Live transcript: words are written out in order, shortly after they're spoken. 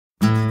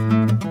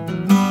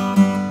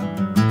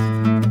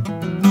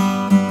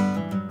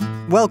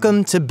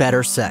Welcome to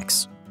Better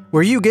Sex,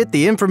 where you get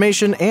the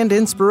information and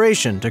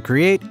inspiration to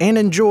create and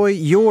enjoy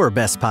your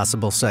best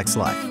possible sex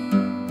life.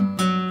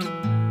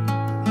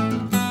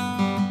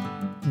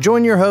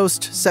 Join your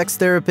host, sex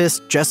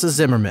therapist Jessa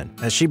Zimmerman,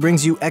 as she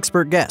brings you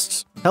expert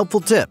guests, helpful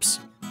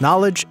tips,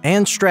 knowledge,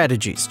 and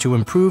strategies to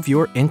improve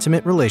your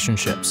intimate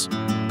relationships.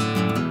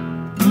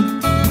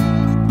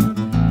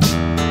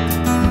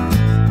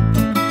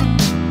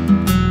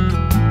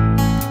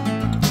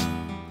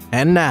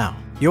 And now,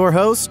 your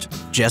host,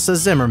 Jessa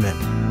Zimmerman.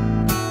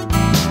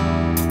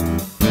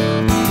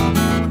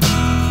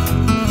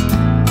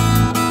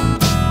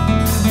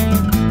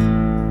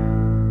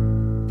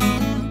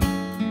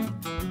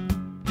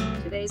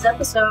 Today's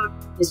episode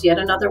is yet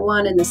another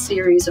one in the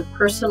series of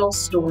personal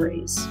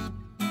stories.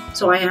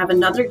 So I have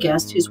another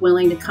guest who's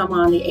willing to come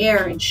on the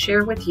air and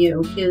share with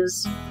you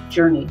his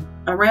journey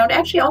around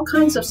actually all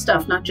kinds of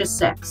stuff, not just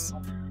sex.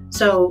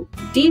 So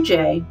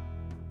DJ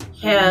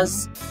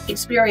has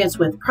experience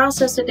with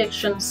process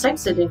addiction,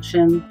 sex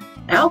addiction,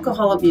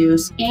 alcohol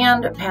abuse,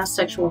 and past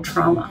sexual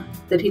trauma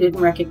that he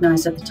didn't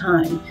recognize at the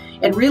time,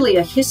 and really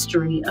a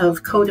history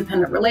of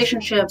codependent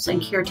relationships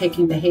and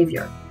caretaking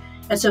behavior.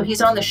 And so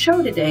he's on the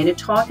show today to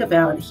talk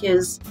about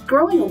his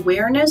growing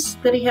awareness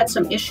that he had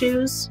some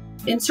issues.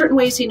 In certain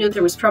ways, he knew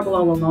there was trouble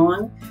all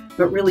along,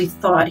 but really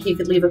thought he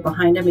could leave it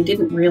behind him. He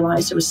didn't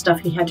realize it was stuff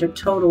he had to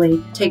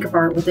totally take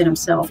apart within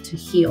himself to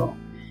heal.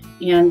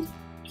 And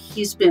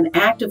he's been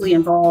actively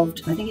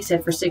involved, I think he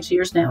said for 6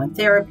 years now, in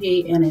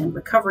therapy and in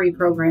recovery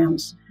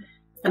programs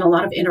and a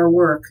lot of inner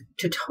work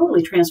to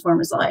totally transform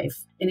his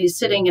life. And he's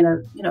sitting in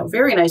a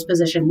very nice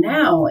position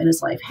now in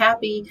his life,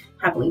 happily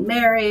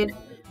married,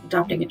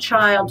 adopting a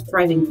child,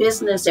 thriving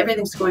business,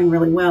 everything's going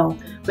really well,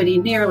 but he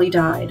nearly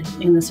died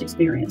in this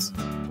experience.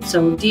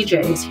 So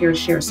DJ is here to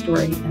share a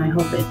story, and I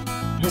hope it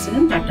has an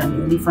impact on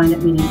you and you find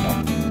it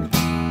meaningful.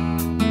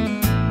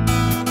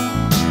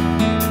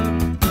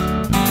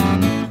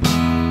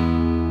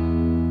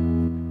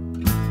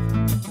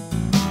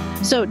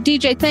 So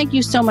DJ, thank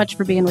you so much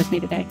for being with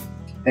me today.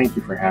 Thank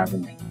you for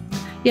having me.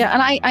 Yeah,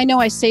 and I know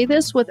I say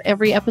this with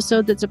every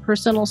episode that's a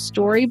personal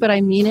story, but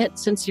I mean it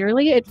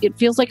sincerely. It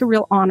feels like a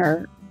real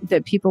honor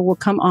that people will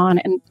come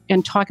on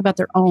and talk about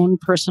their own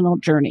personal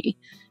journey.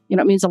 You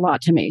know, it means a lot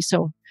to me.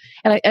 So,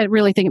 and I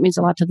really think it means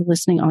a lot to the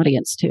listening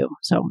audience too.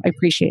 So I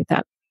appreciate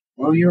that.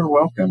 Well, you're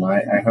welcome.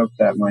 I hope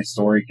that my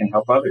story can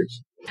help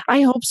others.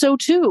 I hope so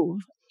too.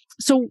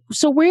 So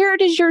where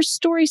does your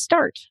story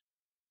start?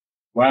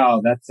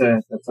 Wow, that's a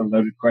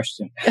loaded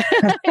question.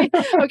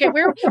 Okay,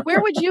 where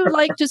would you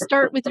like to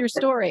start with your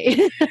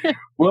story?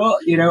 Well,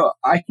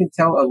 I can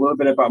tell a little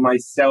bit about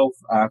myself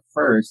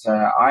first.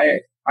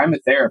 I'm a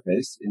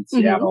therapist in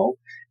Seattle,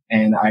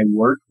 and I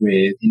work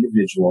with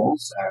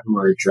individuals who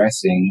are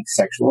addressing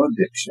sexual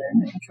addiction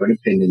and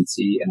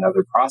codependency and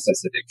other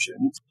process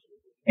addictions.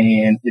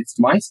 And it's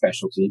my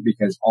specialty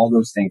because all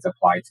those things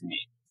apply to me.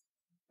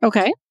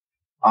 Okay.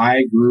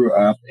 I grew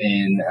up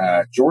in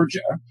Georgia.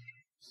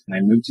 And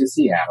I moved to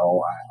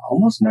Seattle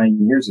almost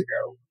 9 years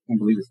ago. I can't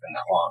believe it's been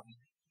that long.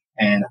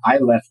 And I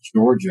left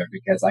Georgia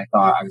because I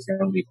thought I was going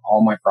to leave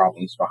all my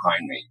problems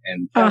behind me.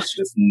 And that's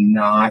just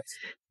not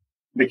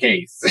the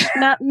case.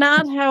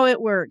 Not how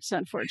it works,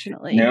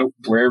 unfortunately. Nope.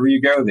 Wherever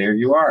you go, there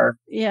you are.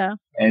 Yeah.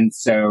 And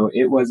so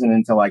it wasn't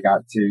until I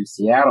got to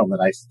Seattle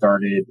that I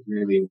started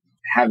really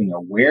having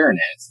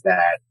awareness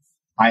that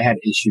I had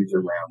issues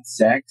around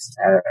sex,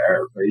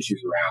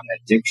 issues around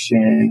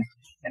addiction,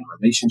 and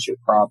relationship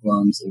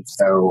problems. And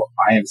so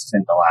I have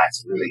spent the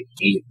last really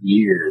 8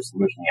 years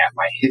looking at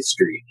my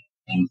history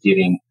and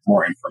getting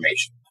more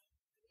information.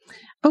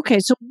 Okay.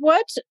 So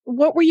what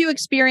were you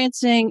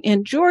experiencing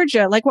in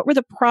Georgia? Like, what were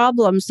the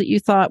problems that you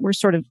thought were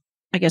sort of,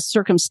 I guess,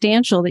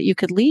 circumstantial that you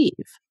could leave?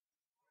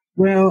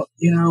 Well,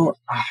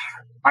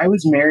 I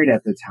was married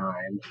at the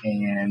time,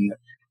 and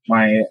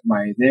my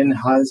then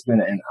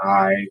husband and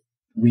I,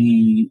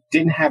 we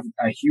didn't have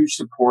a huge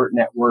support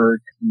network.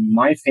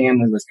 My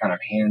family was kind of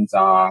hands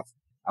off.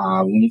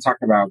 When you talk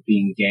about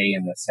being gay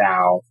in the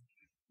South,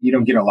 you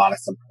don't get a lot of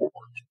support.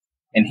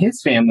 And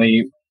his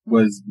family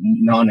was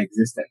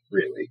non-existent,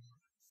 really.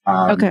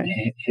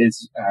 Okay.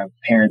 His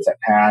parents had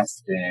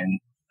passed, and,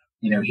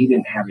 he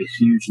didn't have a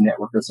huge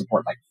network of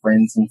support like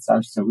friends and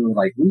such. So we were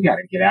like, we got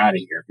to get out of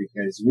here,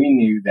 because we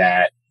knew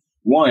that,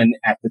 one,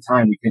 at the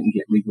time we couldn't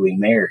get legally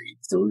married.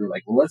 So we were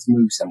like, well, let's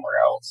move somewhere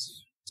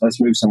else. Let's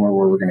move somewhere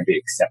where we're going to be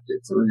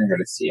accepted. So we're going to go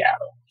to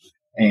Seattle.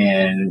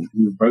 And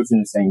we were both in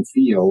the same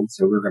field,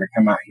 so we were going to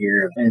come out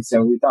here. And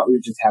so we thought we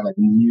would just have a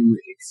new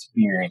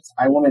experience.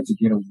 I wanted to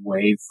get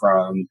away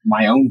from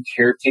my own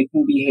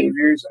caretaking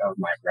behaviors of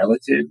my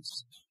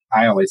relatives.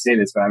 I always say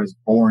this, but I was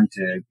born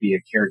to be a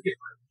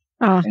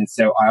caregiver. And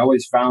so I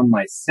always found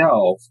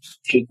myself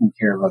taking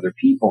care of other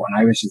people, and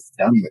I was just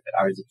done with it.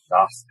 I was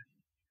exhausted.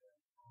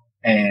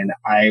 And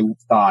I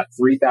thought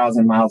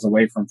 3,000 miles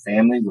away from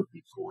family would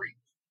be great.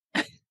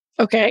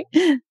 Okay.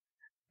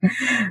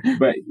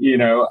 But,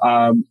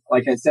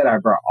 like I said, I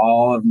brought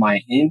all of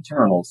my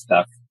internal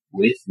stuff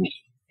with me,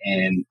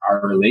 and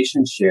our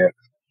relationship,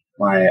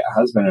 my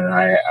husband and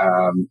I,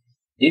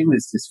 it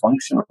was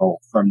dysfunctional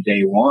from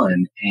day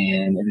one.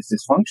 And it was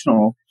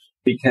dysfunctional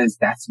because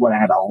that's what I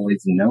had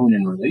always known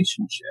in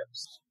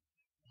relationships.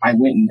 I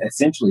went and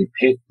essentially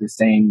picked the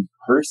same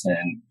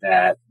person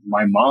that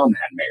my mom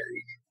had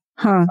married.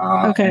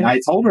 Okay. And I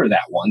told her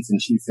that once,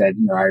 and she said,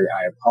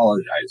 I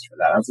apologize for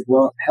that. I was like,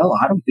 well, hell,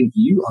 I don't think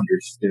you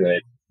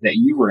understood that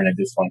you were in a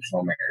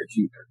dysfunctional marriage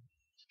either.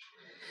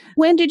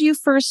 When did you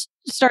first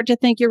start to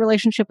think your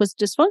relationship was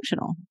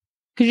dysfunctional?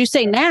 Because you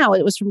say now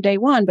it was from day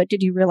one, but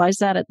did you realize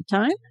that at the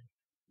time?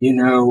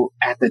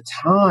 At the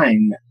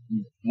time,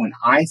 when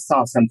I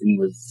saw something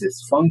was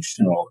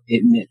dysfunctional,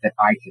 it meant that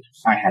I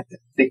had to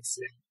fix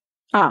it.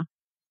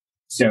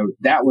 So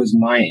that was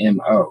my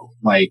MO.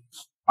 Like,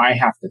 I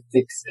have to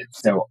fix it.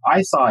 So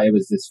I saw it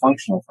was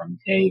dysfunctional from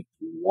day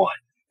one.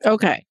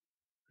 Okay.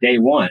 Day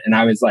one. And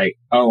I was like,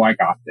 oh, I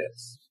got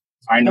this.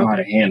 I know how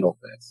to handle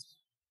this.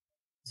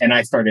 And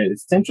I started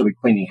essentially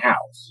cleaning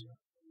house.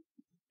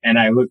 And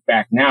I look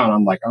back now and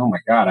I'm like, oh my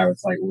God, I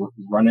was like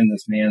running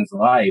this man's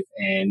life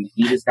and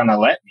he just kind of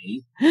let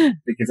me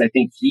because I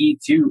think he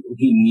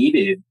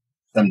needed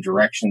some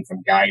direction,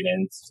 some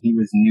guidance. He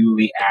was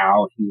newly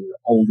out. He was an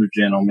older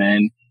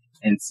gentleman.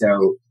 And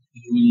so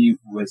he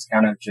was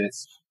kind of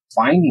just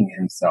finding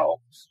himself.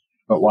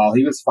 But while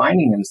he was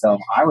finding himself,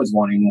 I was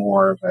wanting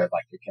more of a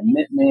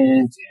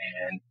commitment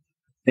and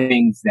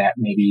things that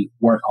maybe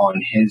weren't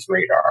on his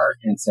radar.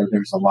 And so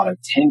there's a lot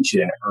of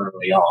tension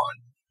early on.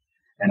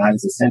 And I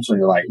was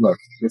essentially like, look,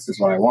 this is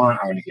what I want.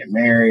 I want to get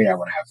married. I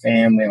want to have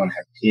family. I want to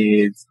have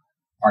kids.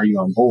 Are you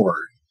on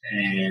board?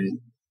 And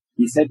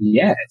he said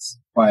yes.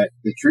 But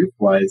the truth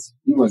was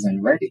he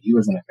wasn't ready. He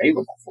wasn't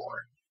available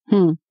for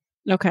it.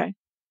 Okay.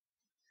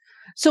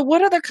 So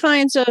what other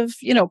kinds of,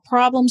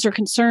 problems or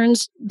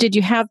concerns did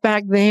you have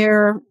back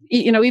there,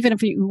 even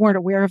if you weren't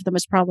aware of them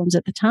as problems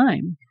at the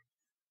time?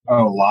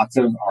 Oh, lots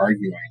of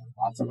arguing,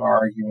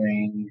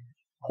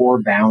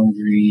 poor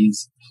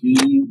boundaries.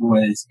 He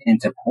was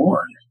into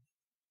porn.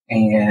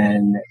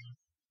 And,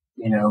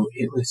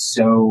 it was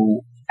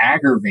so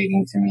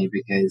aggravating to me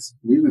because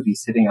we would be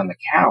sitting on the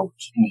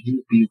couch and he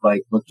would be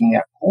like looking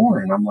at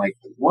porn. I'm like,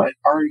 what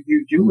are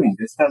you doing?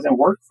 This doesn't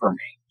work for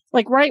me.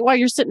 Like right while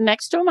you're sitting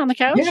next to him on the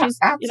couch? Yeah,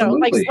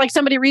 absolutely. Like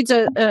somebody reads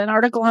an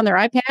article on their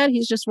iPad.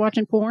 He's just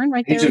watching porn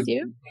right there with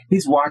you?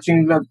 He's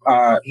watching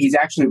he's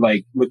actually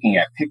like looking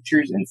at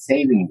pictures and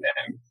saving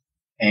them.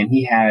 And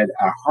he had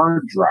a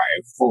hard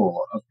drive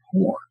full of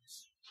porn.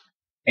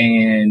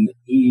 And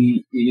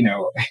he,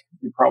 you're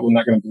probably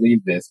not going to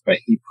believe this, but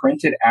he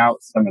printed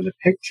out some of the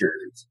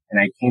pictures.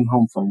 And I came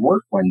home from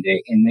work one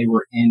day and they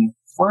were in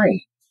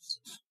frames.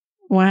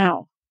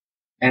 Wow.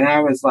 And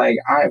I was like,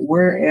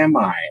 where am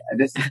I?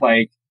 This is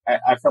like,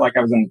 I felt like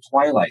I was in the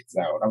Twilight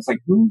Zone. I was like,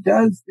 who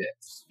does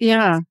this?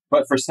 Yeah.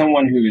 But for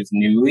someone who is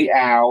newly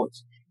out,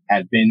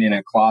 had been in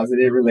a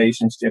closeted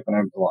relationship and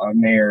a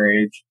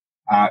marriage,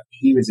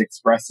 he was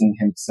expressing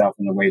himself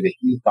in the way that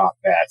he thought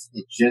best.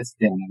 It just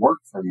didn't work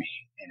for me.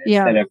 And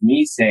instead of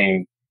me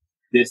saying,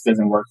 this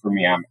doesn't work for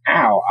me, I'm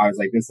out, I was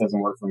like, this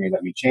doesn't work for me,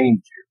 let me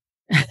change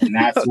you. And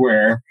that's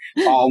where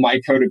all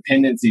my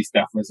codependency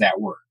stuff was at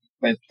work.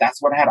 But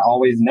that's what I had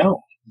always known.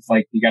 It's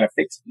like, you got to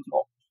fix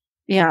people.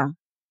 Yeah.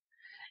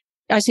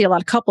 I see a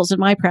lot of couples in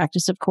my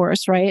practice, of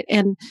course, right?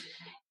 And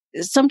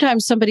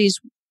sometimes somebody's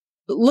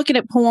looking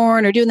at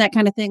porn or doing that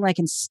kind of thing, like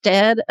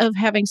instead of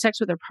having sex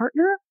with their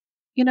partner,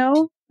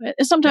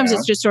 Sometimes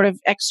it's just sort of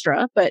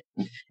extra, but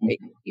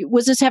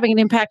was this having an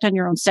impact on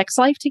your own sex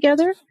life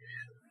together?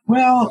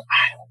 Well,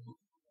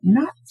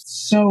 not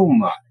so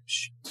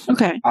much.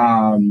 Okay.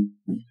 I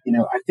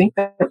think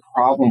that the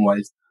problem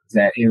was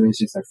that it was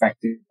just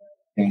affecting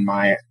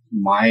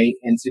my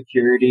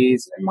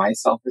insecurities and my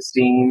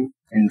self-esteem.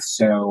 And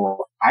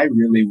so I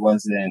really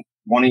wasn't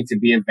wanting to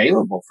be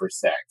available for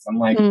sex. I'm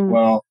like,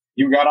 well,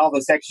 you got all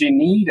the sex you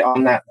need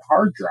on that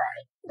hard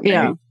drive. Okay?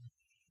 Yeah.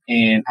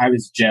 And I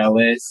was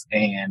jealous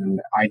and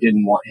I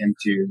didn't want him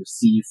to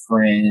see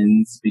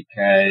friends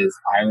because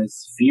I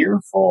was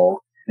fearful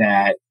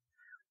that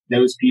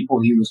those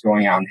people he was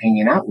going out and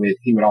hanging out with,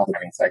 he would also be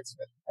having sex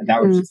with. And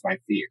that was just my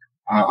fear.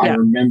 I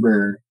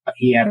remember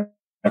he had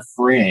a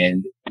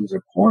friend who was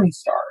a porn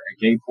star,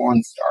 a gay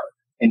porn star.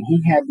 And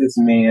he had this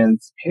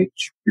man's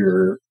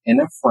picture in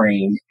a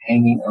frame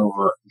hanging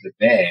over the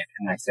bed.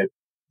 And I said,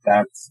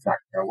 that's not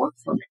going to work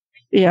for me.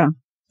 Yeah.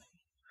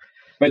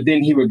 But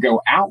then he would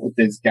go out with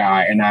this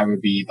guy and I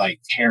would be like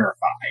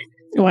terrified.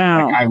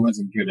 Wow. Like I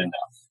wasn't good enough.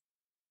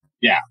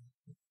 Yeah.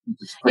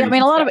 Yeah, I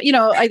mean, a lot of,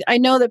 I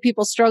know that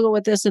people struggle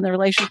with this in their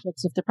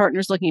relationships if the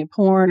partner's looking at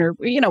porn or,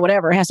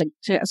 whatever, has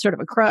a sort of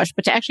a crush.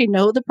 But to actually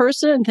know the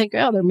person and think,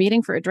 oh, they're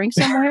meeting for a drink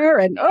somewhere.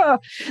 And,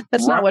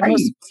 that's not what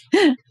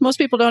most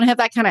people don't have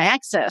that kind of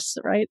access,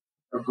 right?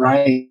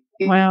 Right.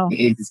 Wow.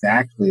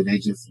 Exactly. They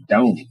just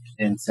don't.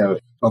 And so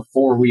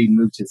before we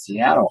moved to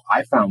Seattle,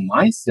 I found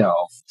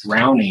myself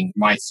drowning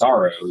my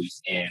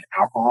sorrows in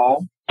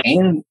alcohol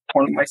and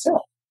porn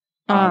myself.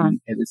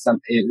 It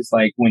was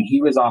like when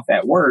he was off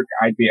at work,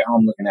 I'd be at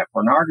home looking at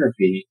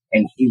pornography,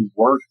 and he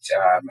worked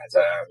as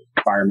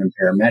a fireman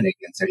paramedic.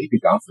 And so he'd be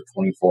gone for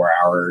 24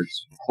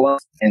 hours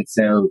plus. And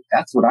so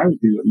that's what I would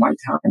do with my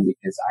time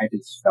because I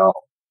just felt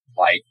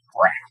like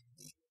crap.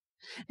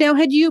 Now,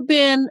 had you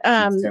been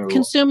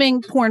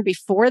consuming porn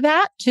before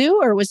that too?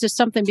 Or was this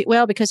something,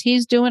 because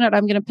he's doing it,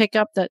 I'm going to pick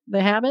up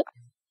the habit?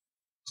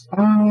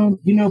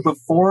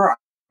 Before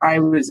I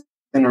was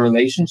in a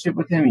relationship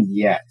with him,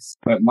 yes.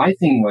 But my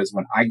thing was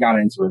when I got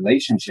into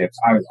relationships,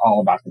 I was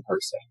all about the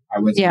person. I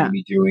wasn't going to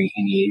be doing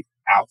any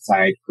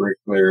outside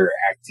curricular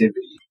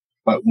activity.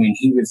 But when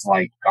he was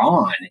like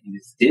gone, he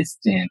was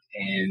distant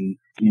and,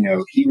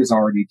 he was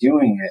already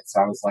doing it.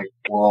 So I was like,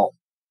 well,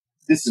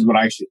 this is what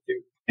I should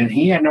do. And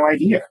he had no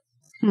idea.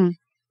 All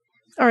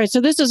right. So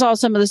this is all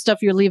some of the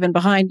stuff you're leaving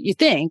behind, you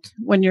think,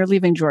 when you're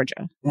leaving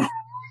Georgia.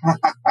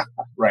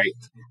 Right.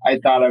 I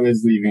thought I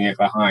was leaving it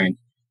behind.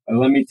 But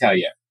let me tell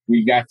you,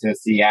 we got to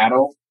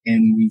Seattle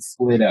and we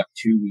split up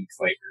 2 weeks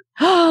later.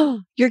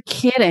 Oh, you're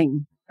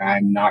kidding.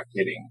 I'm not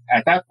kidding.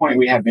 At that point,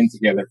 we had been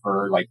together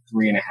for like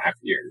 3.5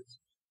 years.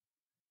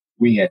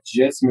 We had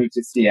just moved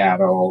to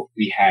Seattle.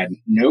 We had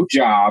no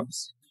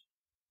jobs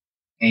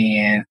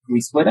and we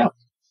split up.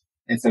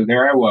 And so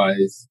there I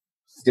was,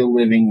 still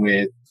living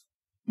with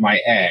my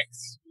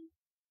ex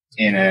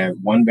in a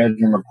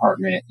 1-bedroom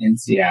apartment in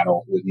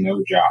Seattle with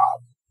no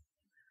job.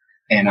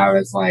 And I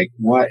was like,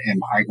 what am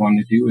I going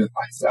to do with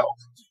myself?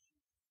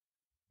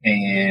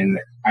 And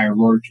I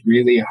worked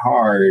really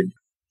hard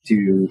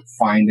to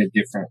find a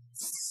different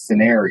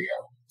scenario,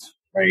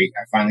 right?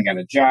 I finally got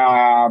a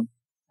job.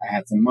 I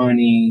had some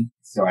money.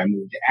 So I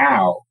moved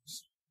out.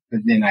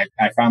 But then I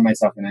found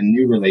myself in a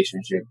new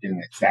relationship doing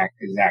the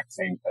exact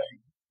same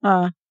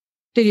thing.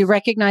 Did you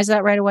recognize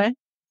that right away?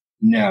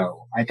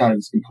 No, I thought it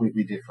was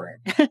completely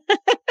different.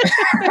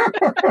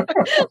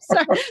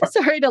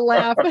 Sorry to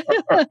laugh.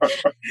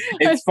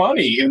 It's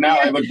funny. And now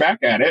I look back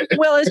at it.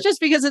 Well, it's just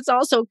because it's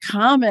also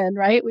common,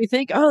 right? We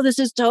think, this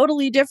is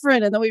totally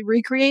different. And then we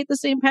recreate the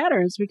same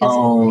patterns because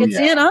it's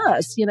in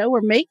us.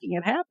 We're making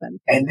it happen.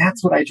 And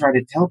that's what I try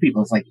to tell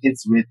people. It's like,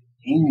 it's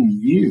within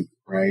you,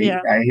 right?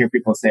 Yeah. I hear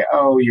people say,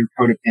 oh, you're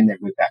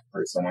codependent with that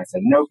person. I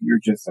said, nope, you're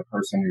just a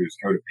person who's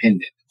codependent.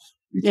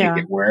 You take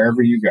it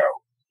wherever you go.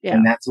 Yeah.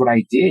 And that's what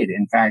I did.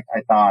 In fact,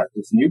 I thought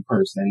this new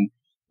person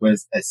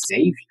was a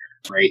savior,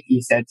 right?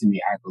 He said to me,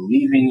 I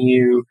believe in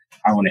you.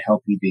 I want to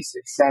help you be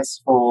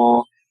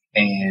successful.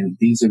 And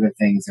these are the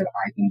things that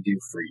I can do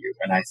for you.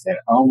 And I said,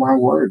 oh my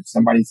word,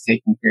 somebody's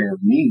taking care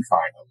of me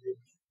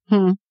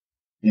finally.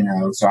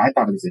 So I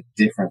thought it was a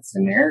different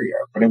scenario,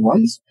 but it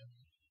wasn't.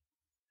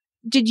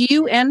 Did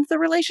you end the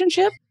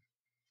relationship?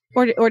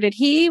 Or did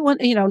he,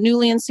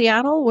 newly in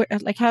Seattle?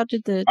 Like, how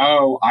did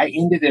Oh, I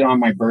ended it on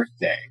my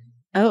birthday.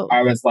 Oh.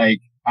 I was like,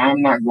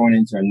 I'm not going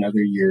into another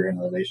year in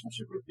a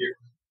relationship with you.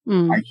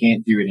 I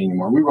can't do it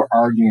anymore. We were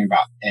arguing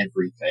about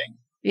everything.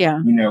 Yeah.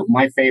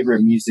 My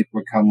favorite music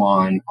would come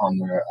on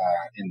the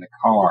in the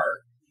car.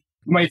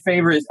 My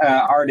favorite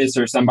artist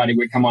or somebody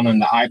would come on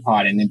the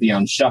iPod and it'd be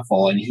on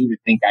shuffle, and he would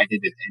think I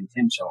did it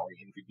intentionally,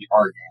 and we'd be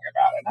arguing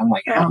about it. I'm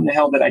like, how in the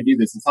hell did I do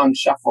this? It's on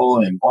shuffle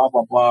and blah,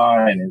 blah,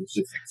 blah. And it was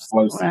just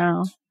explosive.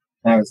 Wow.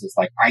 And I was just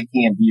like, I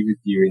can't be with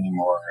you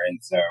anymore. And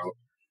so,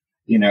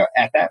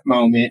 at that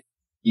moment,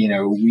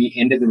 we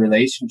ended the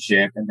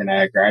relationship, and then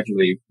I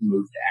gradually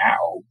moved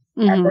out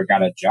after I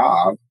got a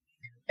job.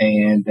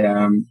 And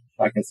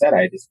like I said,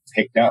 I just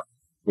picked up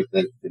with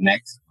the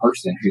next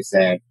person who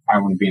said, I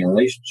want to be in a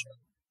relationship.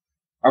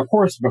 Of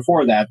course,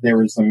 before that, there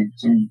was some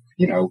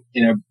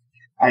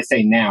I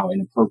say now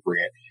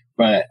inappropriate,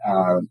 but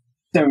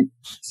some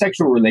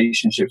sexual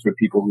relationships with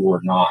people who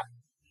were not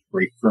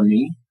great for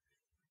me.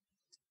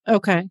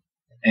 Okay.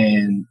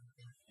 And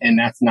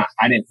that's not,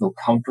 I didn't feel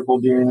comfortable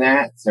doing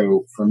that.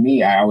 So for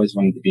me, I always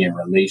wanted to be in a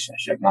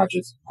relationship, not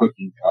just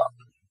hooking up.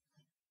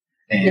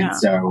 And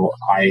so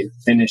I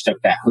finished up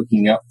that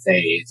hooking up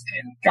phase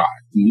and got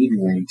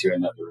immediately into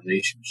another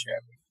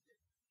relationship.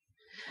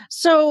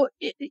 So,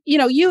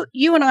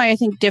 you and I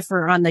think,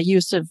 differ on the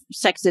use of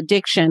sex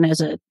addiction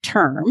as a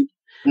term.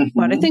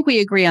 But I think we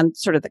agree on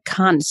sort of the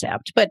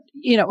concept. But,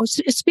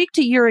 speak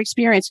to your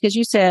experience, because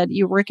you said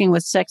you're working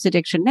with sex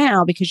addiction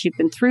now because you've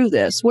been through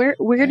this. Where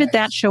did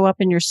that show up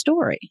in your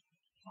story?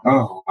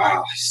 Oh,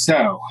 wow.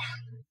 So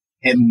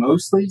it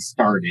mostly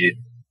started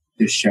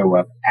to show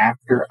up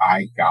after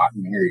I got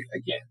married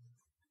again.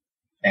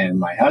 And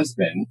my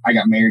husband, I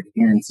got married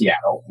here in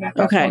Seattle. And at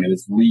that point, it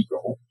was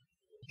legal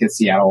because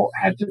Seattle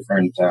had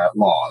different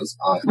laws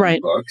on the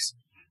books.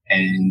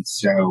 And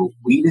so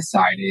we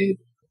decided,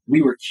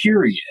 we were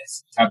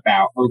curious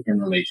about open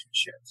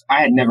relationships.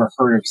 I had never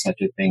heard of such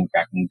a thing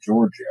back in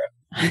Georgia,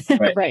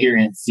 but here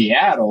in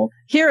Seattle,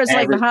 here is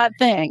like the hot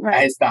thing,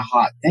 right? It's the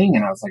hot thing.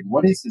 And I was like,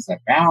 what is this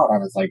about? I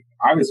was like,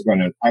 I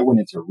went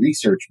into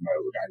research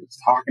mode. I was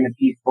talking to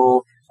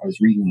people. I was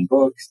reading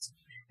books,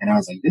 and I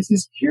was like, this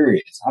is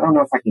curious. I don't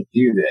know if I could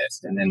do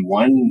this. And then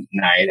one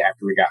night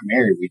after we got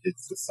married, we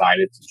just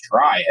decided to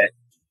try it.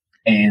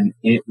 And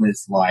it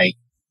was like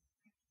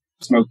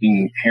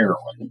smoking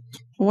heroin.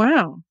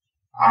 Wow.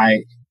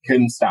 I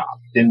couldn't stop,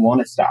 didn't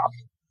want to stop.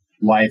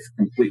 Life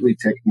completely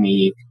took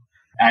me.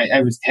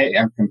 I'm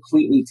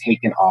completely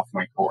taken off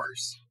my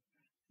course.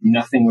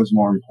 Nothing was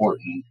more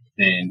important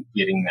than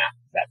getting that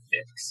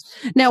fix.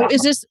 Now,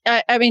 is this,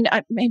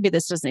 maybe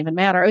this doesn't even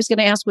matter. I was going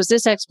to ask, was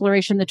this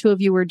exploration the two of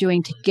you were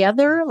doing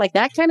together, like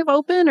that kind of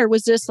open? Or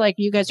was this like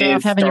you guys are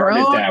off having your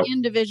own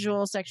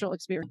individual sexual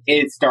experience?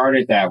 It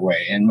started that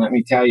way. And let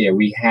me tell you,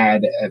 we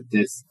had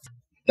this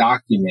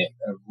document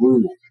of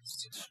rules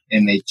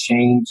and they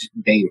changed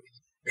daily.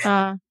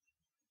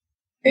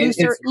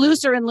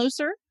 Looser and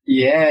looser?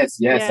 Yes,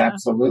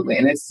 absolutely.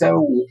 And it's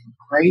so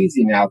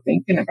crazy now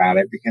thinking about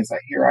it because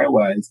here I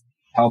was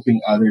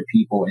helping other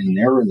people in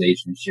their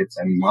relationships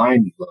and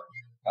mine was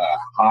a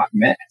hot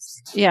mess.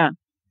 Yeah.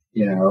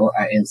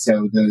 And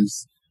so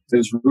those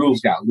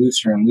rules got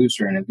looser and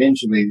looser. And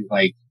eventually,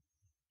 like,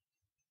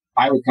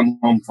 I would come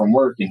home from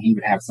work and he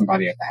would have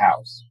somebody at the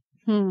house.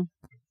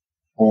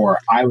 Or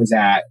I was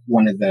at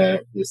one of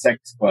the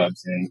sex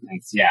clubs in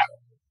Seattle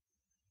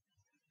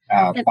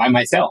by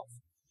myself.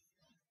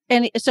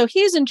 And so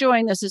he's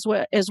enjoying this as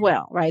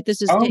well, right?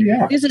 This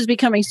is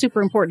becoming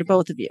super important to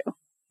both of you.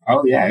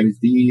 Oh yeah, it was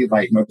the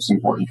most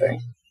important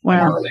thing in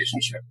our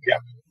relationship. Yeah,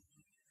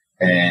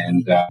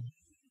 and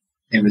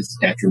it was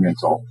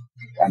detrimental.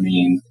 I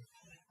mean,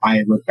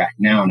 I look back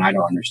now and I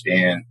don't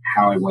understand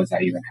how it was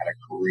I even had a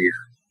career.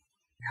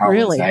 How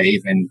it was I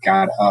even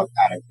got up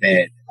out of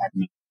bed. I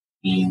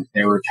mean,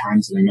 there were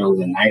times in the middle of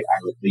the night I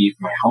would leave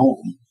my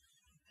home,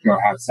 go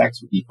have sex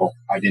with people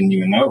I didn't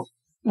even know.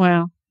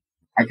 Wow.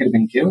 I could have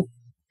been killed.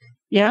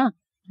 Yeah.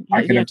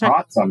 I could have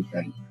caught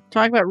something.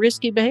 Talk about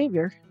risky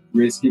behavior.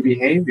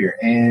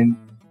 And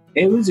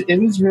it was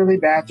really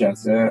bad,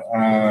 Jessa.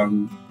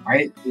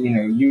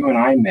 You and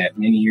I met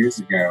many years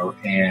ago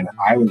and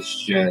I was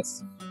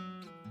just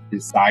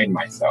beside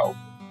myself.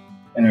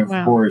 And of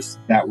course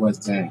that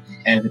wasn't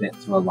evident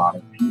to a lot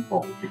of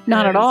people. Because,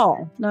 Not at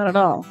all.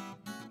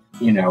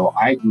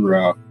 I grew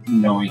up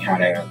knowing how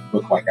to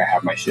look like I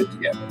have my shit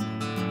together.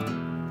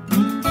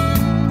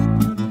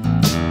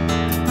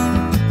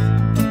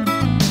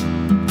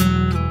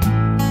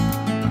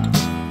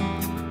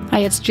 Hi,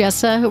 it's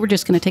Jessa. We're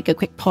just going to take a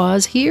quick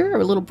pause here, or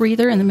a little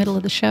breather in the middle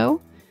of the show.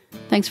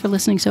 Thanks for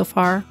listening so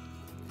far.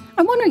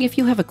 I'm wondering if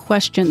you have a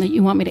question that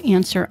you want me to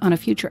answer on a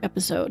future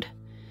episode.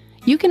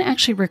 You can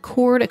actually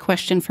record a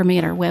question for me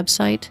at our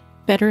website,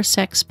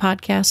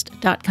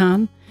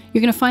 bettersexpodcast.com.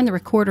 You're going to find the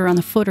recorder on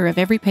the footer of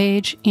every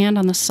page and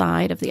on the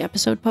side of the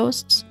episode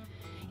posts.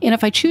 And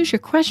if I choose your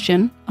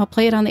question, I'll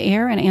play it on the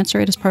air and answer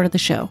it as part of the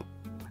show.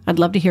 I'd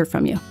love to hear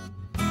from you.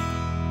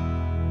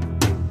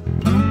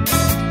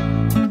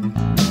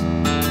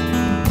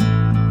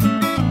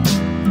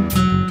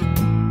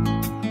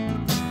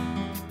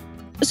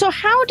 So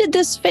how did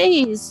this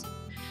phase,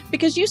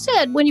 because you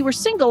said when you were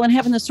single and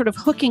having this sort of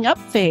hooking up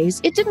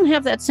phase, it didn't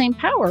have that same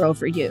power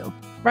over you,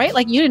 right?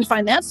 Like you didn't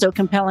find that so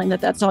compelling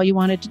that that's all you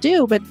wanted to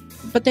do. But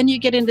then you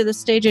get into the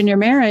stage in your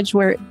marriage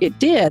where it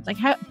did. Like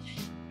how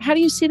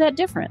do you see that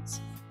difference?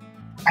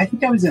 I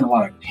think I was in a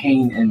lot of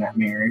pain in that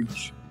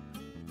marriage.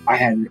 I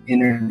had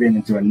entered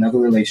into another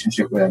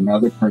relationship with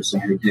another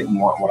person who didn't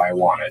want what I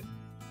wanted.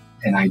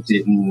 And I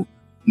didn't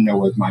know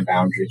what my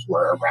boundaries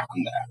were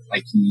around that.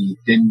 Like he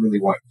didn't really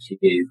want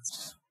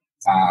kids.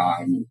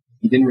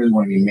 He didn't really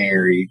want to be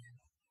married.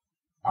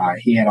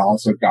 He had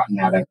also gotten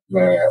out of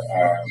a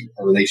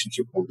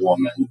relationship with a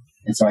woman.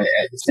 And so I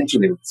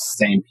essentially with the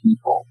same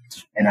people.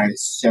 And I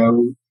was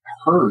so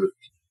hurt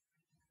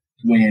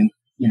when,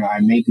 I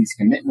made these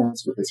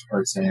commitments with this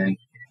person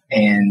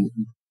and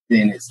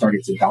then it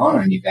started to dawn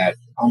on me that,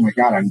 oh my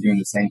God, I'm doing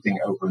the same thing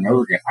over and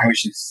over again. I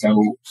was just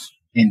so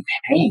in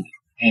pain.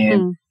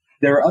 And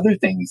there are other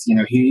things,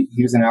 he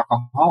was an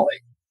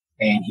alcoholic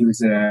and he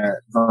was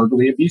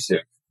verbally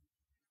abusive,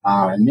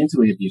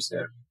 mentally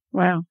abusive.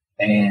 Wow.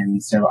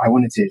 And so I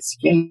wanted to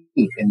escape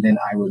and then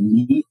I would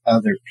meet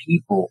other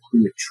people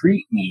who would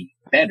treat me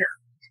better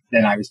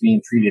than I was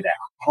being treated at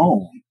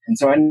home. And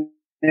so I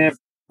never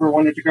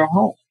wanted to go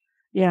home.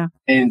 Yeah.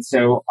 And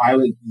so I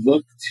would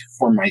look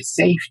for my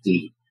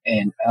safety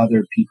in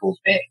other people's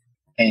bed.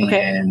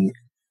 And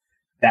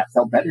that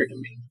felt better to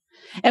me.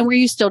 And were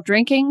you still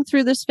drinking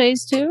through this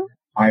phase too?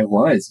 I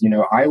was.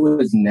 I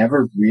was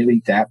never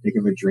really that big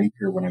of a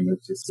drinker when I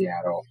moved to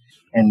Seattle.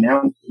 And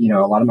now,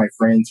 a lot of my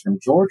friends from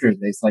Georgia,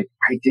 they're like,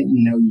 I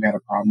didn't know you had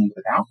a problem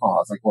with alcohol. I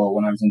was like, well,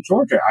 when I was in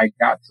Georgia, I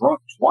got drunk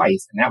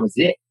twice and that was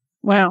it.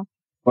 Wow.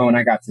 But when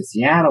I got to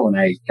Seattle and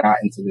I got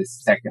into this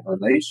second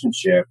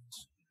relationship,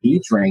 he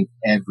drank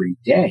every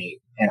day.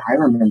 And I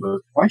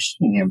remember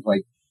questioning him,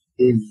 like,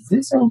 is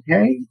this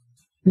okay?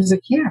 He's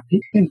like, yeah,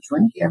 people can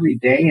drink every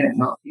day and it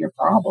not be a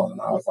problem.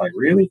 And I was like,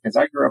 really? Because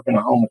I grew up in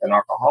a home with an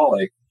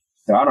alcoholic,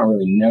 so I don't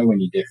really know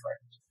any different.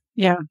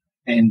 Yeah.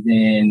 And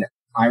then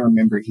I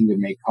remember he would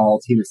make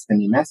calls. He would send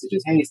me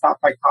messages. Hey,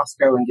 stop by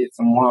Costco and get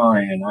some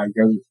wine. And I'd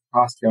go to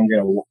Costco and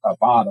get a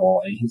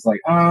bottle. And he's like,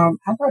 how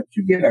about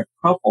you get a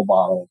couple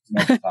bottles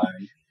next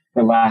time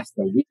to last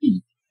a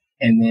week?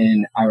 And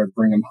then I would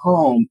bring them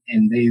home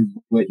and they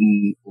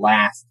wouldn't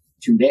last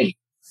 2 days.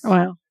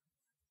 Wow.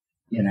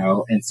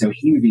 And so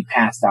he would be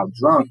passed out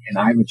drunk and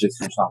I would just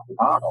finish off the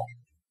bottle,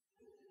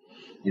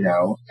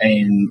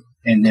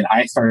 and then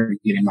I started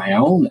getting my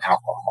own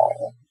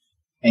alcohol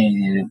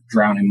and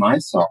drowning my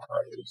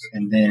sorrows.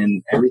 And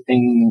then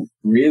everything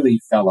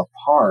really fell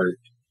apart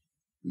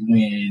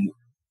when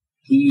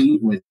he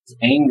was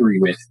angry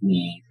with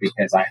me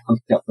because I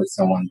hooked up with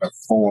someone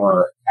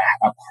before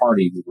a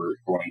party we were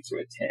going to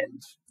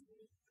attend.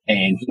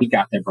 And he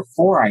got there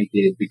before I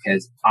did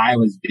because I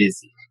was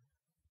busy.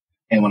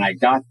 And when I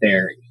got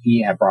there,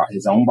 he had brought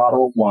his own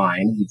bottle of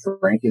wine. He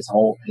drank his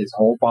whole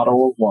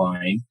bottle of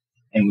wine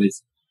and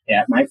was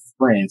at my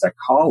friend's, a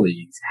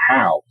colleague's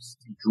house,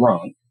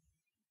 drunk.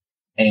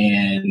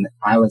 And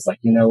I was like,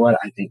 you know what?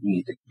 I think we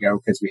need to go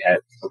because we had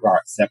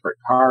brought separate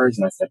cars.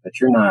 And I said, but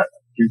you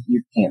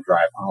can't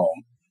drive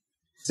home.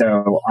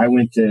 So I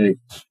went to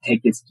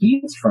take his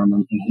keys from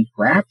him and he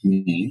grabbed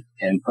me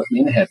and put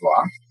me in a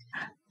headlock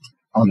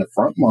on the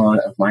front lawn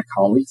of my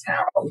colleague's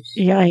house.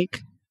 Yike.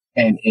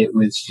 And it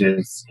was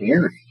just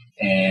scary.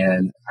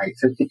 And I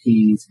took the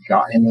keys,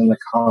 got him in the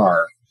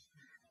car,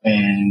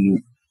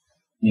 and,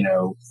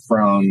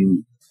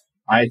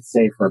 I'd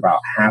say for about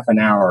half an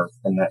hour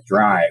from that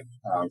drive,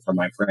 from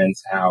my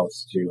friend's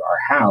house to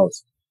our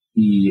house,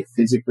 he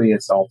physically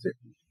assaulted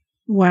me.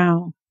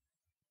 Wow.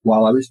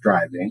 While I was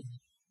driving,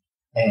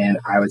 and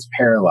I was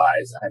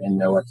paralyzed. I didn't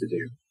know what to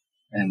do.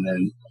 And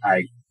then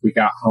we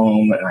got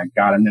home and I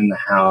got him in the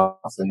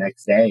house the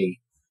next day.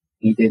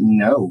 He didn't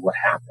know what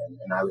happened.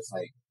 And I was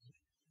like,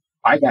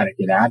 I got to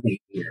get out of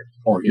here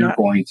or you're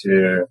going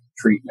to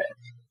treatment.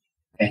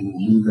 And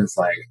he was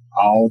like,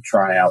 I'll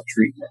try out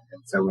treatment.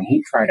 And so when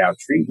he tried out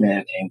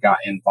treatment and got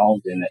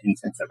involved in the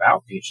intensive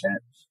outpatient,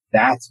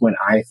 that's when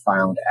I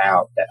found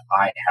out that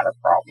I had a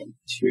problem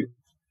too.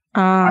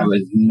 I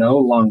was no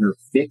longer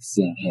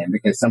fixing him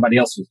because somebody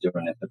else was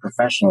doing it. The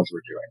professionals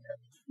were doing it.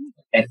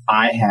 And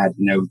I had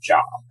no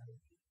job.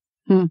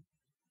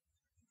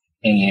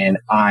 And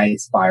I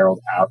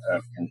spiraled out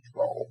of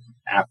control.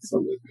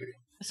 Absolutely.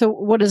 So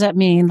what does that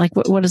mean? Like,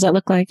 what does that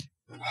look like?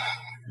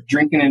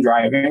 Drinking and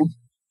driving.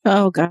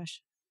 Oh,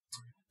 gosh.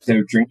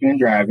 So drinking and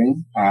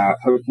driving,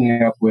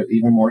 hooking up with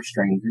even more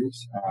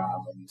strangers,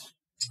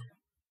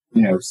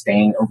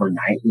 staying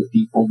overnight with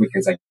people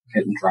because I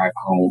couldn't drive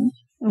home.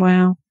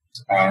 Wow.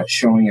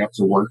 Showing up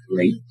to work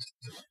late.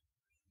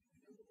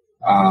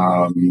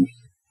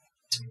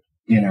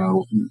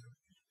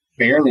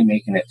 Barely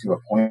making it to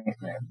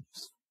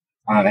appointments.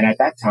 And at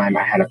that time,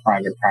 I had a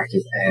private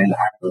practice and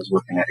I was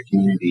working at a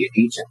community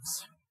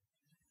agents.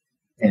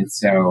 And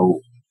so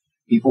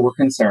people were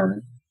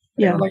concerned.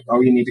 They were like,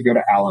 oh, you need to go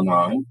to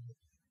Al-Anon.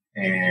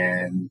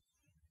 And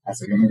I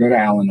said, I'm going to go to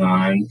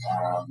Al-Anon.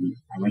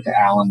 I went to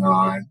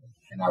Al-Anon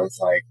and I was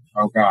like,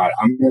 oh God,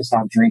 I'm going to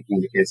stop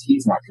drinking because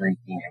he's not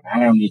drinking and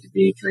I don't need to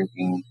be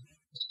drinking.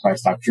 So I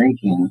stopped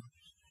drinking.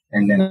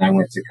 And then I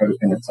went to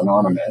Codependence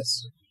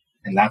Anonymous.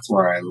 And that's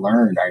where I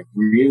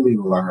really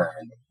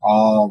learned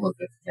all of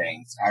the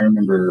things. I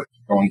remember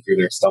going through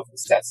their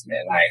self-assessment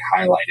and I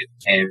highlighted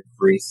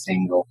every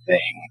single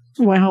thing.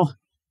 Wow.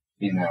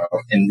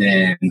 And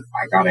then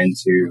I got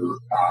into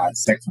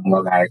Sex and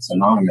Love Addicts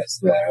Anonymous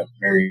about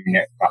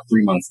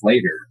 3 months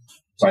later.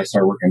 So I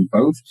started working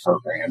both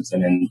programs.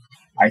 And then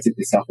I took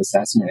the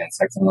self-assessment in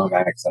Sex and Love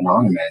Addicts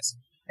Anonymous.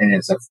 And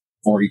it's a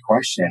 40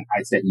 question.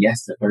 I said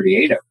yes to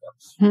 38 of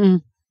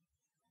them.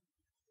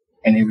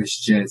 And it was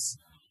just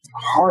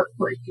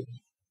heartbreaking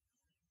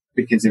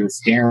because it was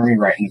staring me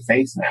right in the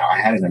face now.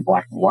 I had it in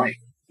black and white.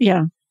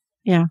 Yeah.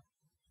 Yeah.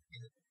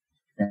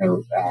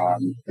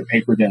 The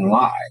paper didn't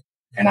lie.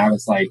 And I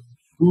was like,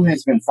 who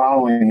has been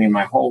following me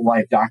my whole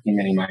life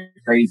documenting my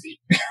crazy?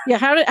 Yeah.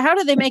 How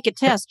did they make a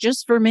test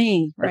just for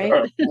me?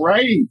 Right.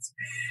 Right.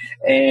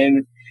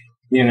 And,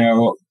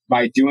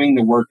 by doing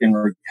the work in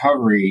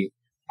recovery,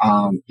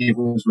 it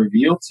was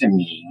revealed to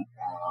me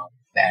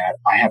that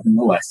I had been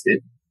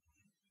molested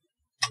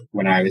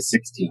when I was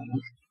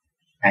 16.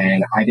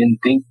 And I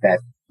didn't think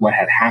that what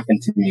had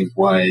happened to me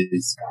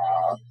was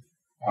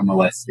a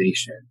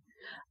molestation.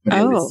 But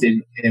it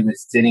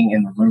was sitting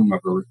in the room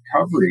of a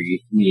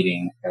recovery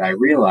meeting that I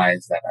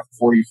realized that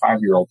a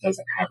 45-year-old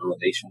doesn't have a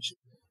relationship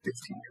with a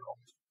 16-year-old.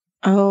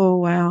 Oh,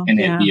 wow. And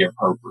it'd be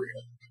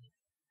appropriate.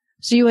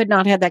 So you had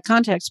not had that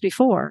context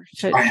before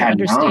to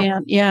understand.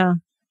 Not. Yeah.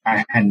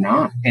 I had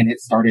not. And it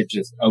started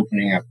just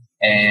opening up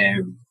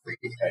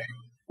everything.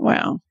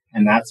 Wow.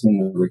 And that's when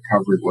the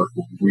recovery work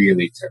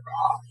really took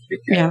off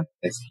because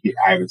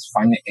I was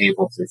finally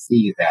able to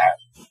see that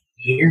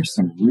here's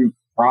some root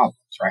problems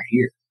right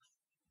here.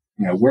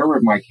 Where were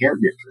my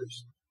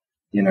caregivers?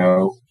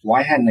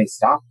 Why hadn't they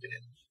stopped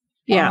it?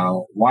 Yeah.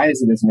 Why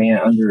is this man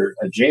under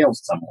a jail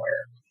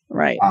somewhere?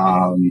 Right.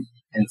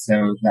 And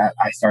so that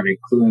I started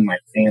cluing my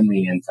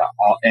family into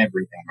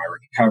everything, my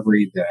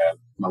recovery, the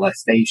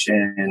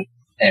molestation,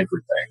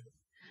 everything.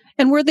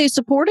 And were they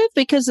supportive?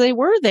 Because they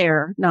were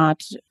there,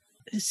 not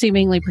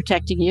seemingly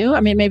protecting you.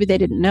 I mean, maybe they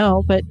didn't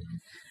know, but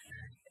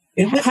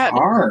it was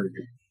hard.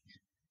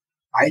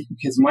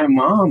 Because my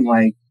mom,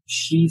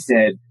 she's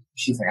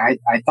like,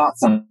 I thought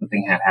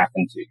something had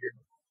happened to you.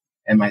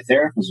 And my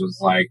therapist was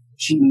like,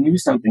 she knew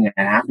something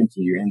had happened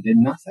to you and did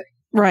nothing.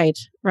 Right.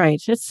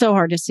 It's so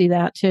hard to see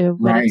that too.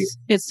 But Right.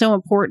 It's so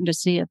important to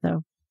see it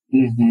though.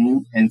 Mm-hmm.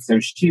 And so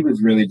she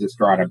was really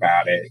distraught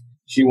about it.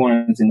 She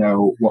wanted to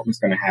know what was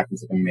going to happen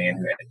to the man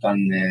who had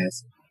done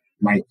this.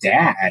 My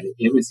dad,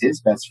 it was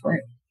his best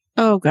friend.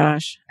 Oh,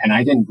 gosh. And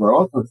I didn't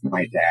grow up with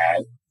my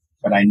dad,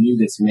 but I knew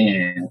this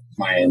man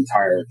my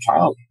entire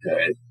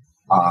childhood.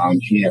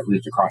 He had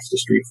lived across the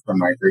street from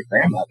my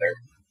great-grandmother.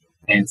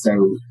 And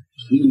so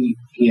he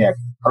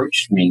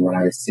approached me when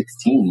I was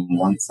 16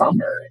 one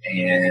summer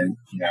and,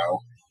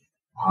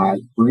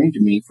 groomed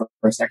me for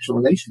a sexual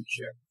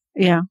relationship.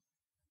 Yeah.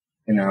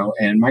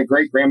 And my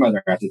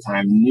great-grandmother at the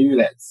time knew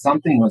that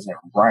something wasn't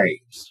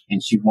right,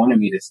 and she wanted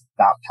me to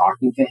stop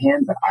talking to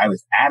him, but I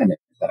was adamant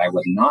that I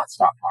would not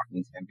stop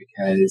talking to him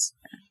because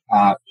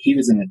he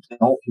was an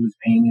adult who was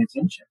paying me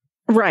attention.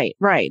 Right.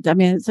 I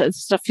mean,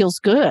 stuff feels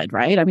good,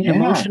 right? I mean,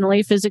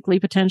 emotionally, physically,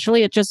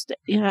 potentially, it just,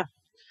 yeah.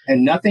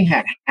 And nothing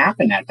had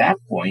happened at that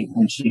point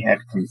when she had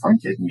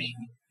confronted me,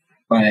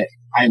 but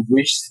I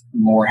wish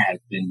more had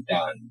been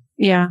done.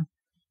 Yeah.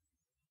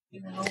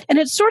 And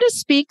it sort of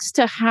speaks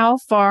to how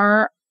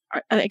far,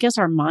 I guess,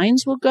 our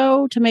minds will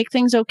go to make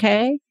things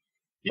okay,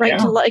 right?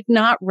 To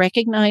not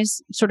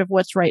recognize sort of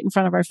what's right in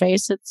front of our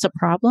face. It's a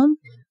problem,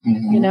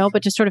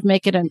 but to sort of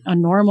make it a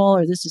normal,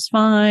 or this is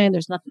fine.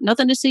 There's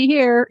nothing to see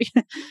here,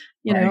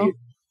 you know?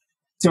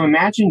 So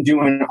imagine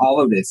doing all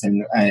of this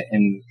and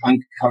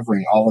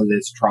uncovering all of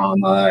this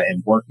trauma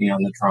and working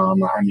on the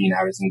trauma. I mean,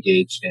 I was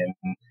engaged in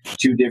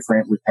 2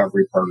 different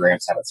recovery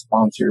programs, had a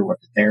sponsor,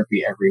 went to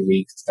therapy every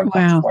week,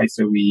 sometimes twice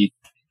a week.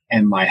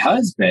 And my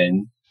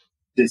husband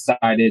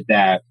decided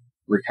that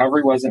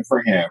recovery wasn't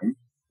for him.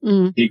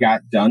 He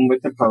got done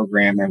with the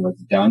program and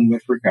was done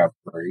with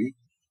recovery.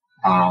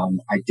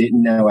 I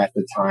didn't know at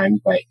the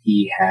time, but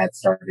he had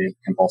started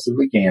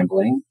compulsively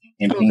gambling,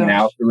 emptying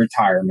out the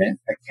retirement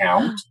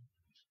account.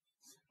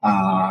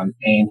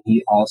 And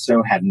he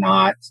also had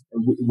not,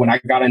 when I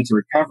got into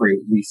recovery,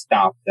 we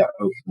stopped the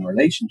open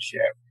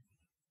relationship,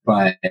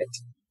 but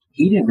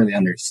he didn't really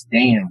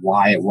understand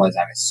why it was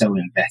I was so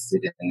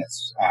invested in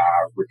this,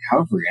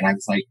 recovery. And I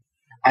was like,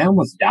 I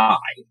almost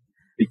died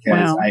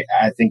because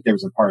I think there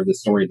was a part of the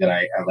story that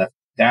I left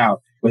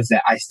out was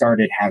that I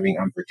started having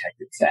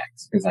unprotected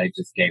sex because I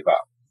just gave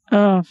up.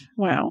 Oh,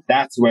 wow.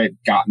 That's what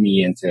got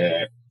me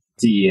into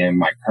seeing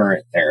my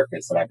current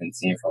therapist that I've been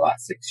seeing for the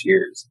last 6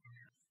 years.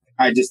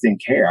 I just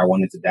didn't care. I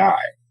wanted to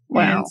die.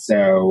 Wow. And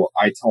so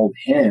I told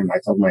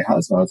my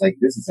husband, I was like,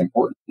 this is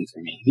important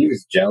to me. He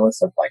was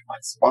jealous of like my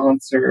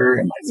sponsor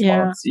and my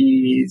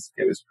sponsees.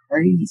 It was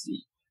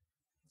crazy.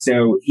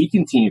 So he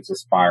continued to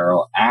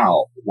spiral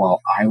out while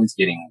I was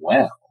getting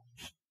well.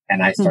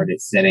 And I started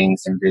setting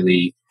some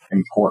really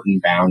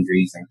important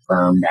boundaries and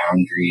firm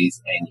boundaries.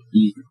 And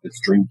he was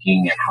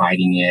drinking and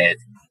hiding it.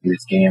 He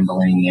was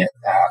gambling it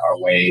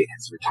away,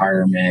 his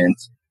retirement,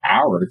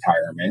 our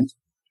retirement.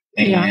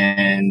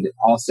 And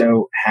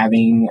also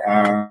having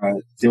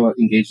still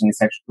engaging in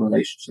sexual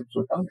relationships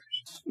with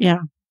others.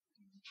 Yeah.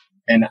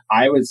 And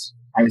I was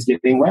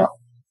getting well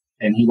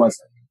and he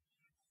wasn't.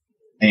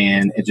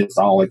 And it just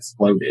all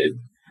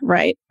exploded.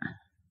 Right.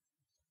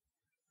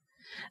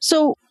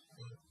 So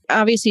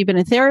obviously you've been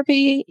in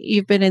therapy,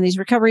 you've been in these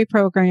recovery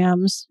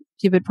programs,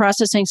 you've been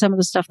processing some of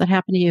the stuff that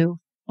happened to you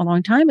a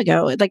long time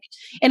ago. Like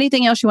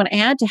anything else you want to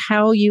add to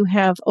how you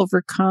have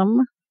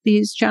overcome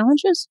these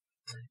challenges?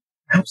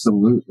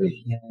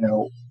 Absolutely.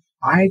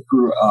 I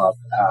grew up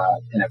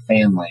in a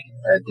family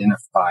that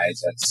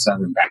identifies as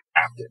Southern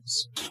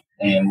Baptist.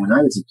 And when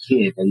I was a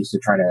kid, they used to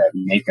try to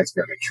make us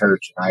go to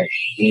church, and I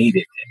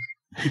hated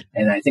it.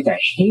 And I think I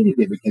hated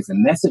it because the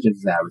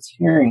messages that I was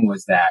hearing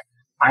was that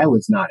I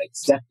was not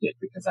accepted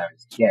because I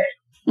was gay.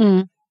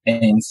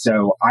 And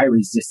so I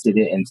resisted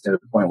it, and to the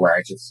point where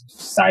I just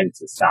decided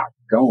to stop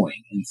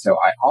going. And so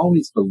I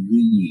always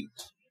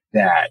believed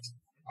that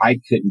I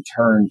couldn't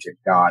turn to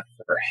God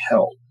for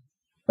help.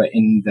 But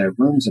in the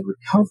rooms of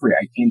recovery,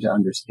 I came to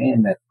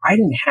understand that I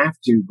didn't have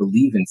to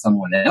believe in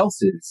someone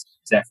else's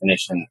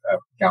definition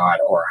of God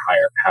or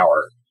higher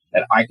power,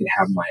 that I could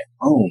have my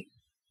own.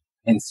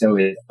 And so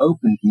it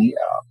opened me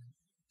up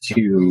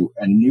to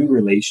a new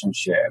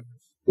relationship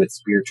with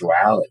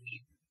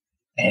spirituality.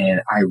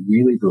 And I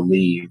really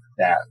believe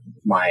that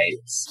my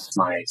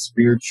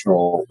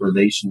spiritual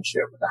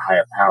relationship with a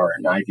higher power,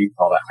 and I do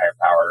call that higher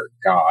power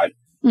God,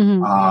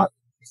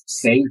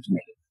 saved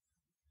me.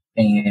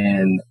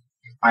 And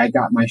I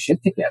got my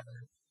shit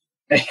together.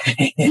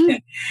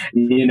 I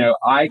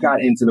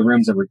got into the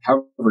rooms of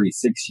recovery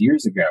 6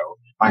 years ago.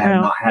 I have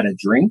not had a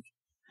drink,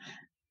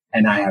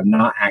 and I have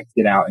not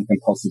acted out in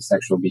compulsive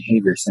sexual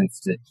behavior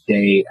since the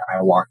day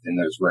I walked in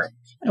those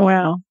rooms.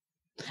 Wow.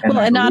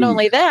 And not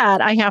only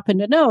that, I happen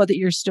to know that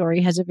your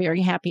story has a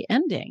very happy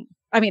ending.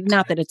 I mean,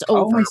 not that it's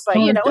over, but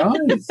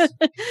does.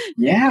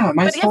 Yeah,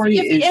 my story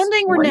is if the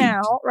ending were great.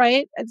 now,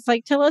 right? It's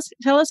like, tell us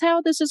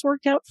how this has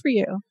worked out for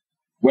you.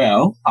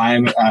 Well,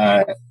 I'm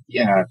a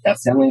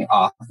best-selling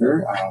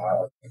author.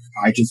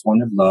 I Just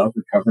Wanted Love,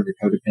 Recovered a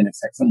Codependent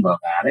Sex and Love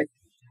Addict.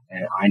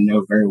 And I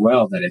know very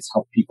well that it's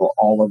helped people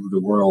all over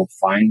the world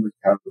find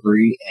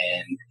recovery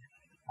and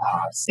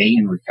stay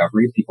in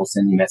recovery. People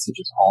send me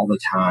messages all the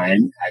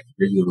time. I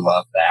really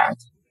love that.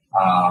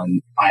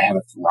 I have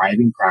a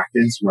thriving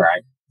practice where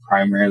I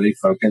primarily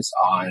focus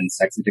on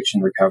sex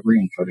addiction recovery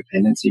and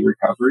codependency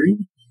recovery.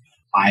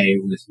 I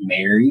was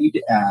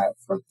married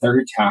for the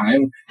third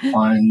time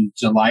on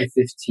July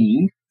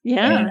 15th.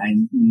 Yeah. And I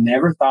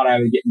never thought I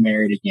would get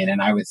married again.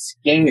 And I was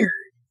scared.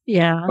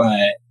 Yeah.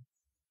 But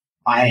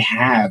I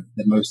have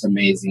the most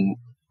amazing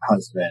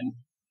husband.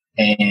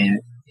 And,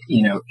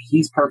 you know,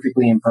 he's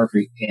perfectly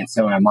imperfect. And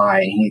so am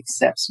I. And he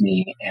accepts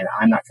me. And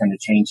I'm not trying to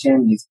change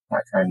him. He's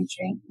not trying to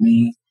change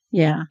me.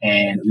 Yeah.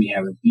 And we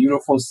have a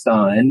beautiful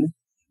son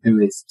who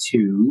is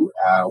 2.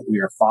 We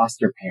are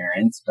foster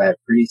parents, but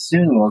pretty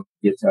soon we'll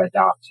get to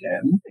adopt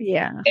him.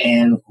 Yeah.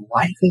 And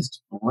life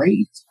is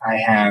great. I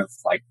have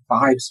like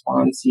 5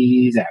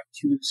 sponsees. I have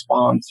 2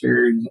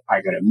 sponsors.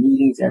 I go to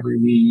meetings every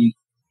week.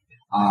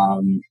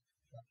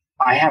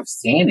 I have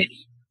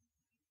sanity.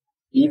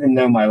 Even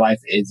though my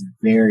life is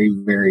very,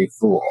 very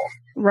full,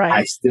 right,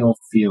 I still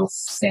feel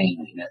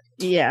sane.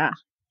 Yeah.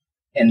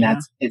 And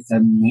it's a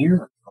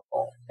miracle.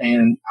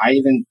 And I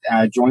even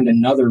joined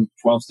another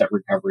 12-step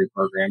recovery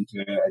program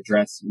to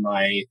address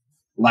my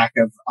lack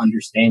of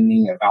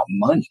understanding about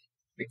money,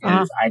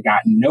 because I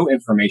got no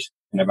information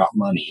about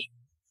money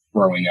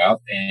growing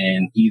up,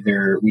 and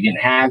either we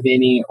didn't have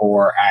any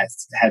or I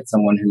had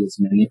someone who was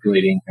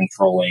manipulating,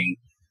 controlling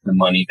the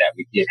money that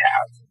we did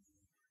have.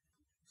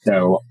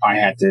 So I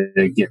had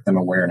to get them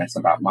awareness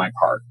about my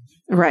part.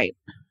 Right,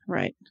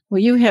 right. Well,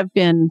 you have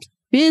been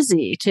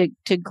busy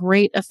to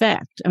great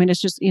effect. I mean,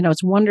 it's just, you know,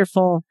 it's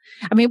wonderful.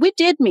 I mean, we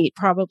did meet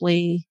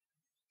probably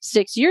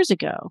 6 years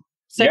ago,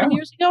 7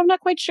 years ago. I'm not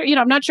quite sure. You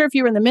know, I'm not sure if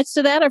you were in the midst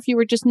of that or if you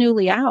were just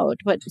newly out,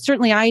 but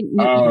certainly I knew,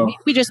 you know,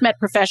 we just met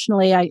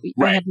professionally. I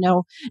had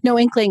no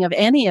inkling of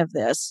any of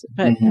this,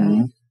 but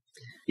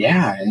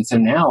yeah. And so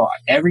now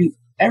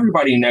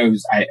everybody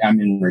knows I'm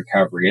in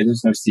recovery.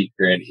 There's no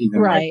secret.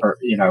 Even my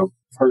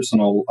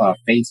personal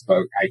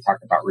Facebook, I talk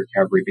about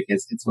recovery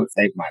because it's what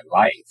saved my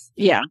life.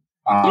 Yeah.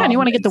 And you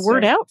want to get the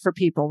word out for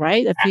people,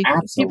 right? If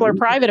people are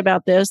private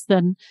about this,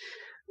 then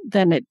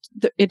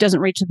it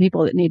doesn't reach the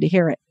people that need to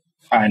hear it.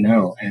 I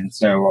know. And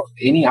so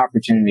any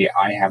opportunity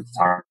I have to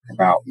talk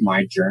about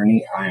my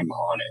journey, I am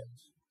on it.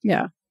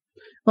 Yeah.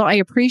 Well, I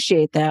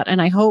appreciate that.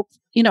 And I hope,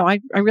 you know, I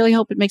really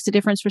hope it makes a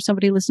difference for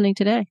somebody listening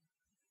today.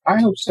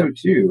 I hope so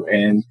too.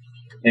 And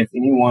if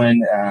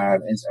anyone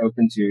is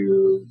open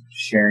to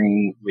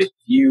sharing with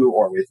you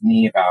or with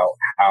me about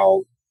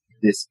how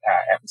this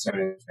episode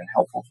has been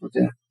helpful for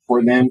them,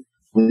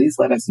 please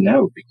let us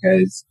know,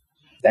 because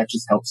that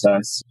just helps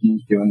us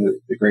keep doing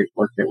the great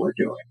work that we're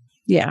doing.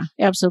 Yeah,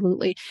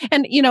 absolutely.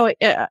 And, you know,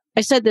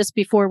 I said this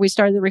before we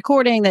started the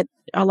recording, that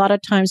a lot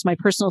of times my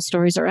personal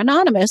stories are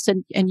anonymous,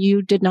 and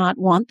you did not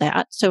want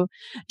that. So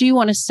do you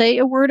want to say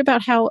a word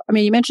about how, I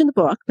mean, you mentioned the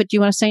book, but do you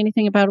want to say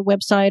anything about a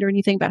website or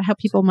anything about how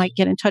people might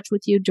get in touch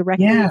with you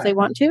directly if they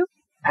want to?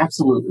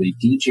 Absolutely.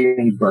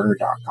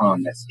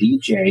 djburr.com. That's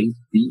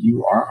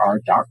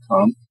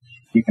djburr.com.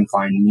 You can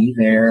find me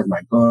there,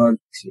 my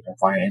books. You can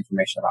find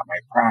information about my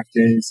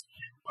practice.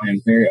 I'm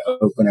very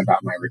open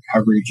about my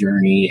recovery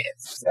journey.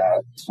 It's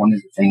one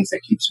of the things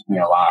that keeps me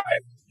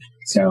alive.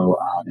 So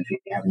if you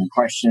have any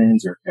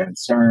questions or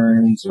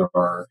concerns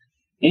or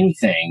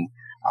anything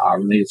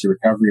related to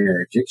recovery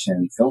or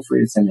addiction, feel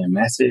free to send me a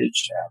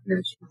message.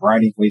 There's a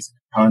variety of ways to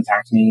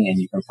contact me, and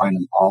you can find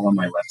them all on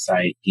my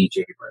website,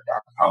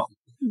 djburr.com.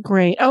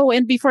 Great. Oh,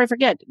 and before I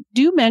forget,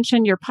 do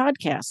mention your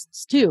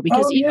podcasts too,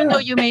 because even though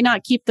you may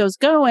not keep those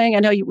going, I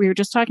know we were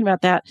just talking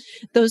about that,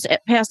 those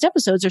past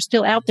episodes are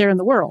still out there in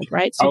the world,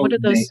 right? So what are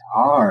those? They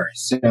are.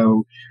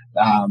 So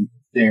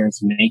there's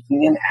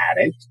Making an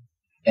Addict,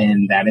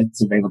 and that is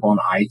available on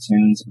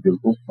iTunes and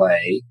Google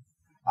Play.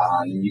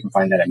 You can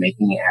find that at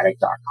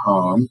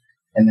makinganaddict.com.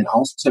 And then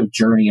also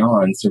Journey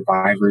On,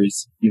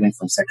 Survivors Healing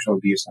from Sexual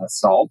Abuse and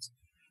Assault.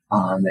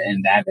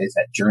 And that is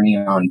at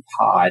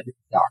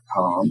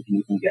journeyon.pod.com. And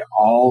you can get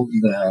all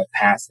the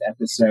past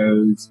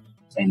episodes,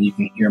 and you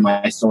can hear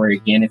my story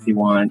again if you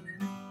want.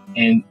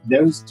 And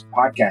those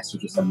podcasts are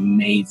just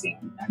amazing.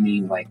 I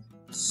mean, like,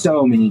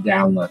 so many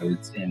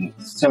downloads in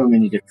so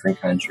many different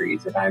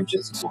countries. And I'm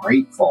just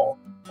grateful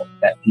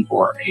that people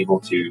are able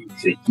to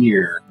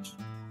hear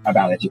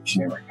about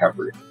addiction and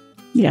recovery.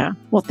 Yeah.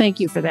 Well, thank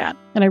you for that.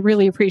 And I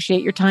really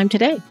appreciate your time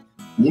today.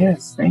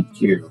 Yes,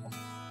 thank you.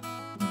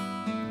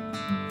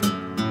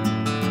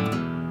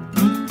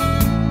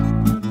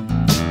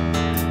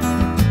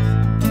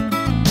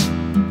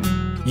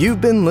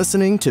 You've been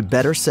listening to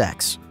Better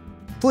Sex.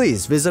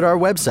 Please visit our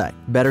website,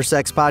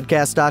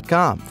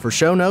 bettersexpodcast.com, for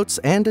show notes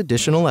and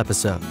additional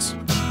episodes.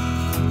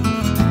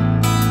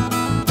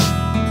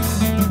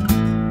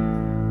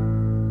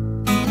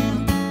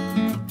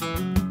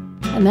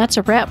 And that's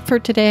a wrap for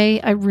today.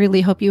 I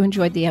really hope you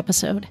enjoyed the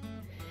episode.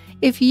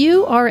 If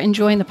you are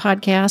enjoying the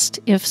podcast,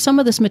 if some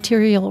of this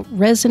material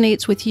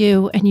resonates with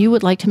you and you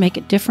would like to make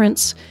a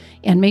difference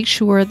and make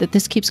sure that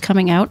this keeps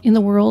coming out in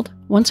the world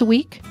once a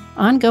week,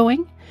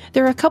 ongoing,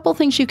 There are a couple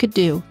things you could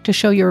do to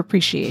show your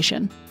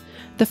appreciation.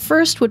 The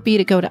first would be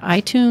to go to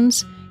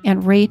iTunes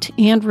and rate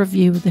and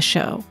review the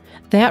show.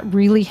 That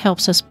really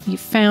helps us be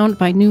found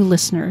by new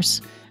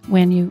listeners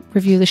when you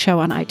review the show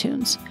on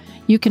iTunes.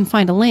 You can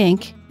find a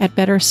link at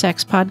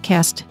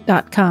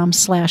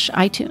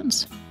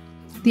bettersexpodcast.com/iTunes.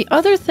 The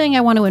other thing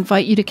I want to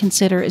invite you to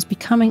consider is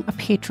becoming a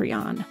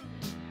Patreon.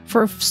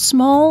 For a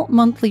small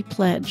monthly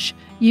pledge,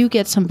 you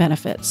get some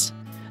benefits.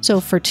 So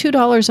for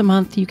 $2 a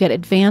month, you get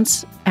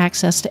advance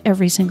access to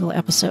every single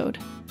episode.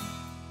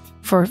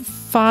 For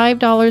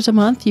 $5 a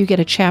month, you get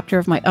a chapter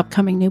of my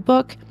upcoming new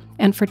book.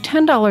 And for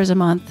 $10 a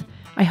month,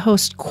 I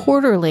host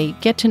quarterly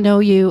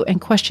get-to-know-you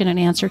and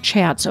question-and-answer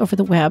chats over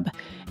the web,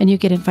 and you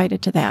get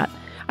invited to that.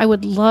 I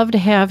would love to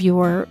have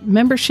your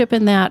membership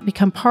in that,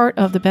 become part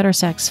of the Better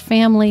Sex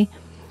family.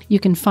 You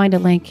can find a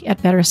link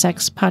at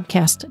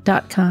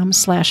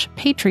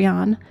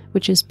bettersexpodcast.com/Patreon,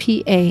 which is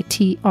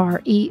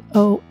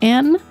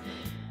Patreon.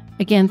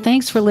 Again,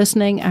 thanks for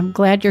listening. I'm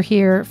glad you're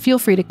here. Feel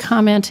free to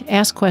comment,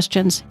 ask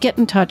questions, get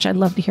in touch. I'd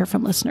love to hear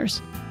from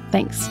listeners.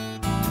 Thanks.